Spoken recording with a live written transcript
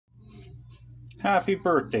Happy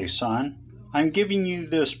birthday, son. I'm giving you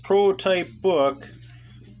this prototype book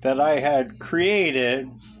that I had created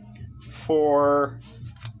for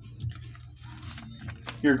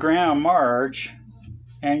your Grandma Marge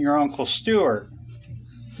and your Uncle Stuart.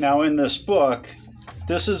 Now in this book,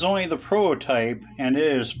 this is only the prototype and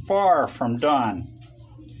it is far from done.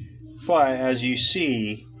 But as you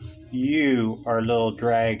see, you are a little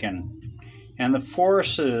dragon. And the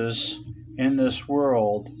forces in this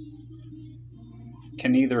world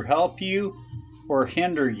can either help you or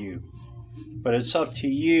hinder you. But it's up to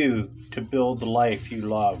you to build the life you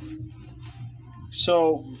love.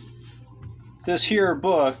 So this here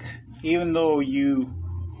book, even though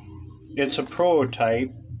it's a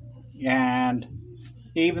prototype, and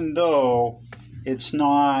even though it's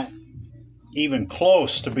not even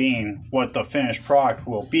close to being what the finished product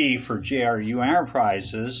will be for JRU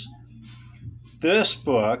Enterprises, this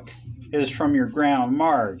book is from your Grandma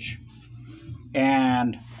Marge.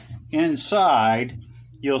 And inside,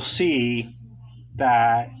 you'll see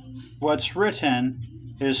that what's written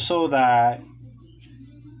is so that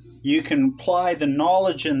you can apply the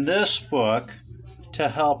knowledge in this book to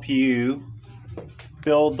help you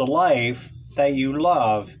build the life that you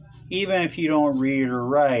love. Even if you don't read or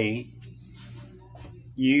write,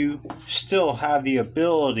 you still have the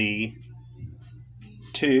ability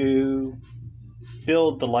to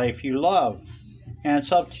build the life you love. And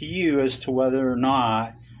it's up to you as to whether or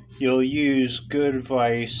not you'll use good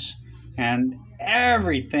advice and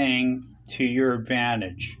everything to your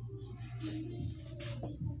advantage.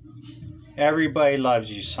 Everybody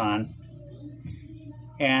loves you, son.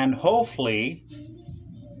 And hopefully,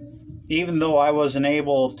 even though I wasn't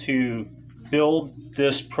able to build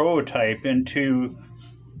this prototype into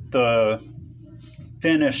the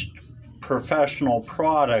finished professional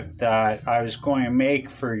product that I was going to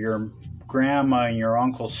make for your grandma and your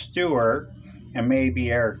Uncle Stuart, and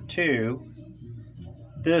maybe Eric too,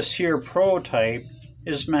 this here prototype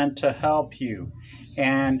is meant to help you.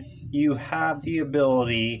 And you have the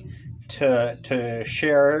ability to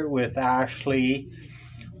share it with Ashley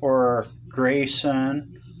or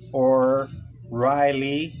Grayson or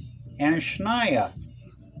Riley and Shania.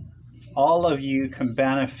 All of you can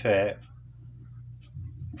benefit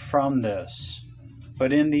from this.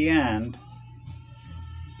 But in the end,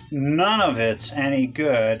 none of it's any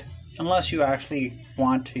good unless you actually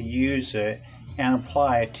want to use it and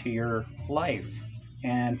apply it to your life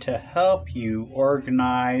and to help you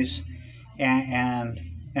organize and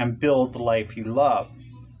build the life you love.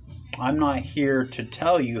 I'm not here to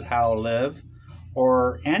tell you how to live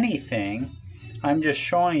or anything. I'm just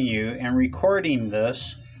showing you and recording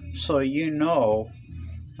this so you know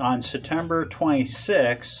on September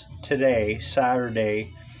 26th, today,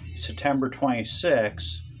 Saturday, September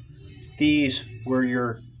 26th, these were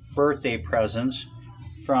your birthday presents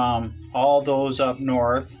from all those up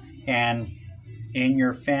north and in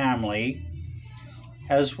your family,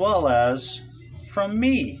 as well as from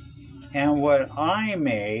me and what I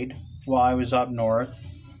made while I was up north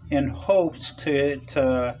in hopes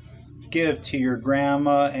to give to your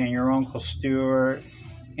grandma and your Uncle Stuart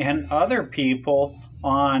and other people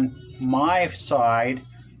on my side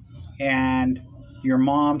and your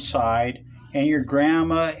mom's side and your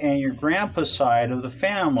grandma and your grandpa's side of the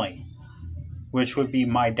family, which would be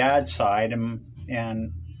my dad's side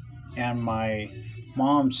and my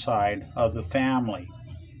mom's side of the family.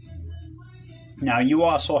 Now you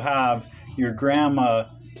also have your grandma,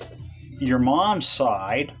 your mom's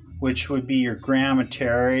side, which would be your Grandma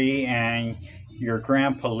Terry and your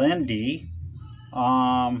Grandpa Lindy,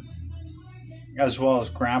 as well as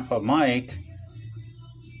Grandpa Mike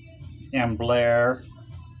and Blair.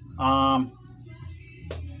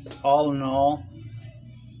 All in all,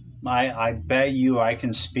 I bet you I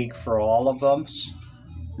can speak for all of us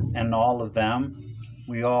and all of them.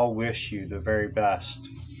 We all wish you the very best.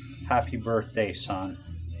 Happy birthday, son.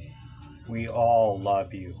 We all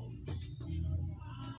love you.